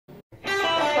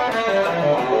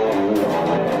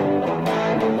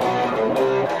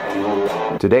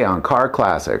Today on Car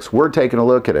Classics, we're taking a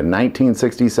look at a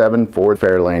 1967 Ford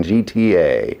Fairlane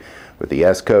GTA with the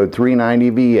S-Code 390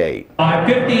 V8.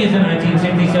 550 is a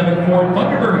 1967 Ford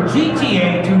Thunderbird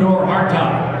GTA two-door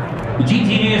hardtop. The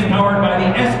GTA is powered by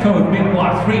the S-Code Big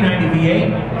Block 390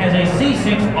 V8, has a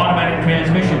C6 automatic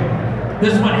transmission.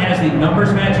 This one has the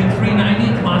numbers matching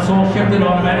 390, console shifted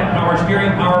automatic power steering,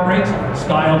 power brakes,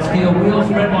 styled steel wheels,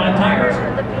 red line tires.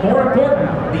 More important,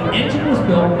 the engine was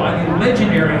built by the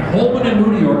legendary Holman and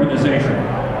Moody organization.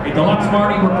 A deluxe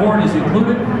Marty report is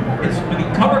included. It's the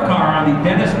cover car on the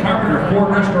Dennis Carpenter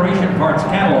Ford Restoration Parts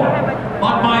catalog.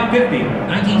 Lot 550,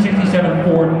 1967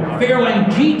 Ford Fairlane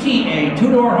GTA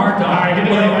two-door hardtop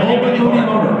with a Holman Moody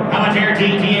motor. How much here,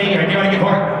 GTA? You're doing it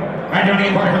for it. Right, doing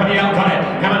it for it. Somebody else on it.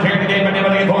 How much here today? But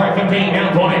never looking for it. 15,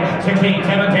 down 20, 16,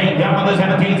 17, down on the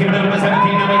 17, even a little bit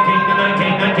 17, now 18,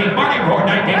 19, 19. Marty report,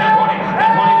 19, now 20,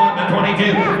 now 21, now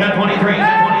 22, now 23,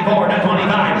 now 24, now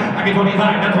 25. I get 25,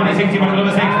 now 26, even a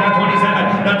little bit 6, now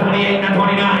 27, now 28, now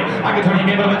 29. I get 20,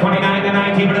 maybe a little bit 29,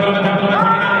 now 19, but a little bit 29,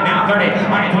 now 30.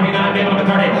 I get 29, maybe a little bit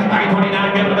 30. I get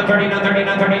 29, maybe a little bit 30, now 30,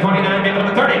 now 30, 29, maybe a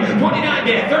little bit 30. 29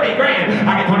 did 30 grand.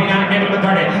 I get 29, maybe a little bit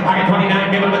 30. I get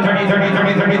 29, maybe a little bit 30, 30,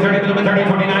 30, 30, 30, little bit 30,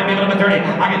 29, maybe a little bit 30.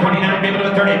 I get 29, maybe a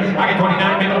little bit 30. I get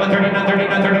 29, maybe a little bit 30, now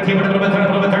 30, now 32, but a little bit 30, a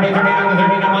little bit 30, 30, now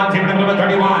 30, now 1, 2, but a little bit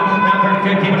 31, now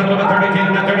 32, keep it a little bit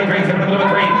 32, now 33, keep it a little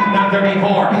bit 3, now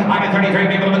 34. I get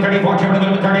 33, maybe a little bit 34, keep it a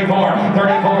little bit 34,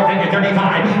 34, thank you, 35.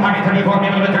 I get 34,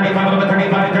 maybe a little bit 35, a little bit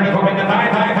 35, 34, maybe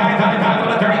 5, 5, 5, 5, 5, a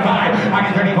little bit 35. I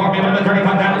get 34, maybe a little bit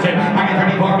 35,000. I get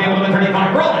 34, maybe a little bit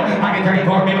 35, roll it. I get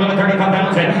 34, maybe a little bit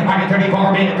 35,000. I get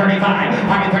 34, maybe 35.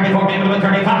 I get 34, maybe a little bit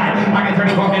 35. I get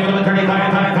 34, maybe a little bit 35,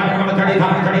 5, 5, a little bit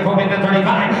 35, 34, maybe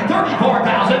 35,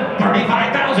 34,000,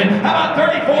 35,000. How about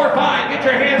 34,500? Get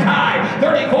your hands high.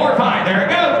 34,500. There it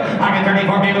goes. I get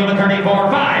 34, maybe a little bit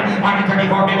 34,500. I get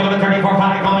 34, maybe a little bit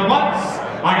 34,500 going once.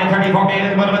 I get 34, maybe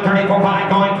a little bit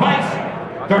 34,500 going twice.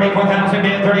 34,000,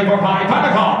 maybe 34,500.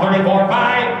 Final call.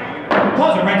 34,500.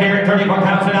 Close it right here at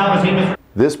 $34,000.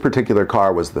 This particular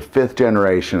car was the fifth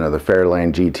generation of the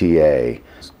Fairlane GTA.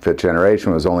 Fifth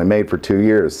generation was only made for 2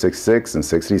 years, 66 and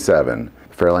 67.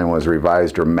 The Fairlane was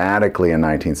revised dramatically in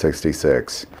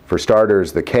 1966. For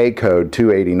starters, the K-Code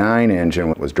 289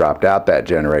 engine was dropped out that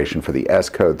generation for the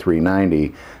S-Code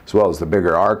 390, as well as the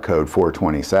bigger R-Code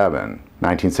 427.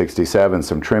 1967,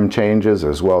 some trim changes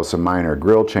as well as some minor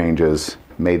grille changes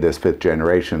made this fifth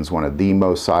generation one of the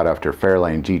most sought-after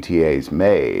Fairlane GTAs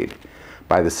made.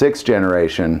 By the sixth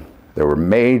generation, there were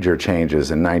major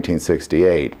changes in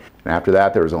 1968. And after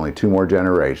that, there was only 2 more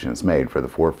generations made for the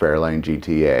Ford Fairlane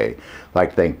GTA. I'd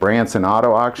like to thank Branson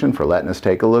Auto Auction for letting us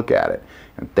take a look at it.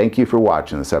 And thank you for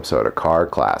watching this episode of Car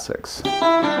Classics.